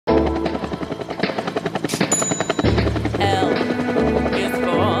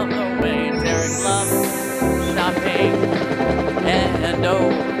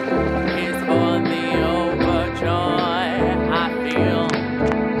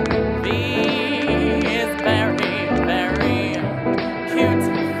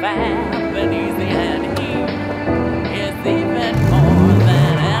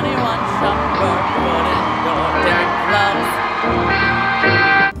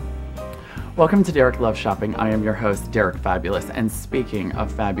Welcome to Derek Loves Shopping. I am your host, Derek Fabulous. And speaking of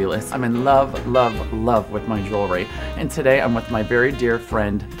fabulous, I'm in love, love, love with my jewelry. And today I'm with my very dear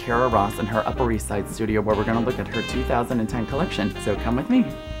friend, Kara Ross, in her Upper East Side studio where we're gonna look at her 2010 collection. So come with me.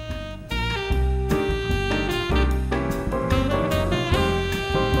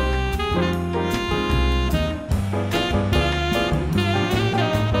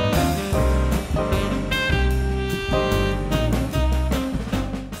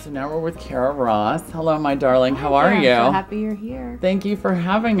 Now we're with Kara Ross. Hello, my darling. How are you? I'm so happy you're here. Thank you for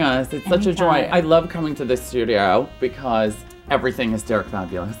having us. It's such a joy. I love coming to this studio because everything is Derek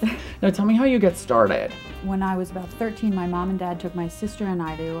Fabulous. Now, tell me how you get started. When I was about 13, my mom and dad took my sister and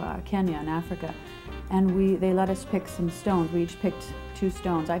I to Kenya in Africa, and they let us pick some stones. We each picked 2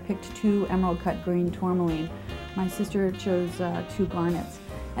 stones. I picked 2 emerald cut green tourmaline. My sister chose 2 garnets.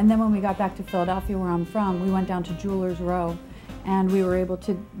 And then when we got back to Philadelphia, where I'm from, we went down to Jewelers Row. And we were able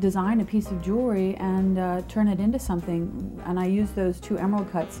to design a piece of jewelry and turn it into something. And I used those 2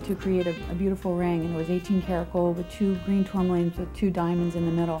 emerald cuts to create a beautiful ring. And it was 18 karat gold with 2 green tourmalines with 2 diamonds in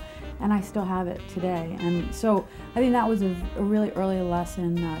the middle. And I still have it today. And so I think that was a really early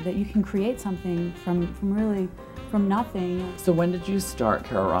lesson that you can create something from nothing. So when did you start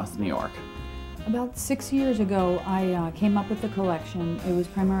Kara Ross New York? About 6 years ago, I came up with the collection. It was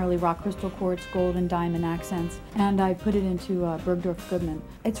primarily rock crystal quartz, gold, and diamond accents, and I put it into Bergdorf Goodman.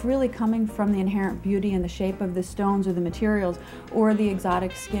 It's really coming from the inherent beauty and the shape of the stones or the materials or the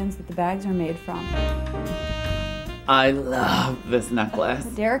exotic skins that the bags are made from. I love this necklace.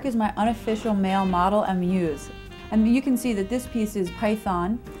 Derek is my unofficial male model and muse. And you can see that this piece is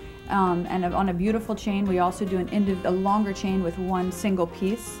python, and on a beautiful chain. We also do a longer chain with 1 single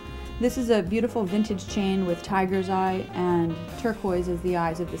piece. This is a beautiful vintage chain with tiger's eye and turquoise as the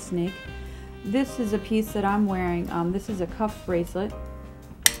eyes of the snake. This is a piece that I'm wearing. This is a cuff bracelet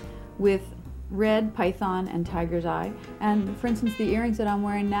with red python and tiger's eye. And for instance, the earrings that I'm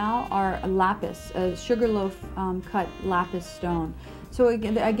wearing now are a lapis, a sugarloaf cut lapis stone. So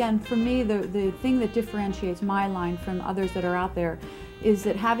again, for me, the thing that differentiates my line from others that are out there is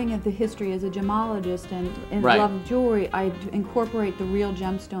that having the history as a gemologist and right. love of jewelry, I incorporate the real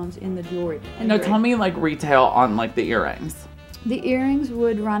gemstones in the jewelry. Now tell me like retail on like the earrings. The earrings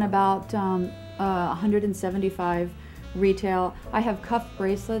would run about 175 retail. I have cuff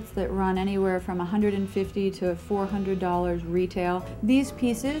bracelets that run anywhere from $150 to $400 retail. These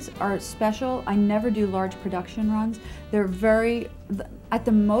pieces are special. I never do large production runs. They're at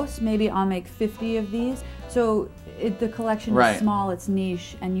the most, maybe I'll make 50 of these. So the collection is small, it's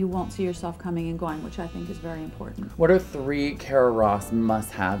niche, and you won't see yourself coming and going, which I think is very important. What are 3 Kara Ross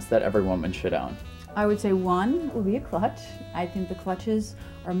must-haves that every woman should own? I would say 1 would be a clutch. I think the clutches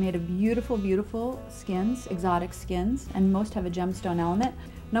are made of beautiful, beautiful skins, exotic skins, and most have a gemstone element.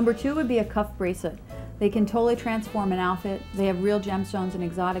 Number 2 would be a cuff bracelet. They can totally transform an outfit. They have real gemstones and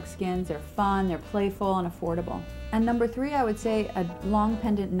exotic skins. They're fun, they're playful, and affordable. And number 3, I would say a long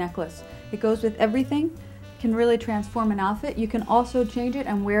pendant necklace. It goes with everything, can really transform an outfit. You can also change it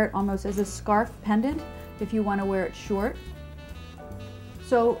and wear it almost as a scarf pendant if you want to wear it short.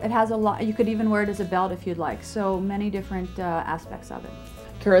 So it has a lot. You could even wear it as a belt if you'd like. So many different aspects of it.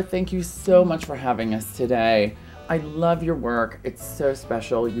 Kara, thank you so much for having us today. I love your work. It's so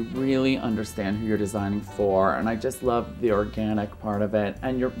special. You really understand who you're designing for, and I just love the organic part of it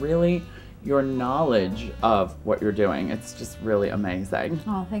and your knowledge of what you're doing. It's just really amazing.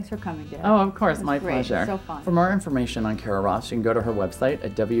 Oh, thanks for coming, Derek. Oh, of course, my great. pleasure. So fun. For more information on Kara Ross, you can go to her website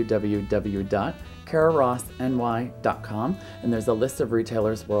at www.kararossny.com, and there's a list of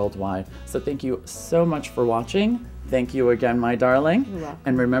retailers worldwide. So thank you so much for watching. Thank you again, my darling. You're welcome.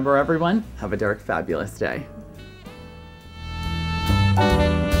 And remember, everyone, have a Derek Fabulous day.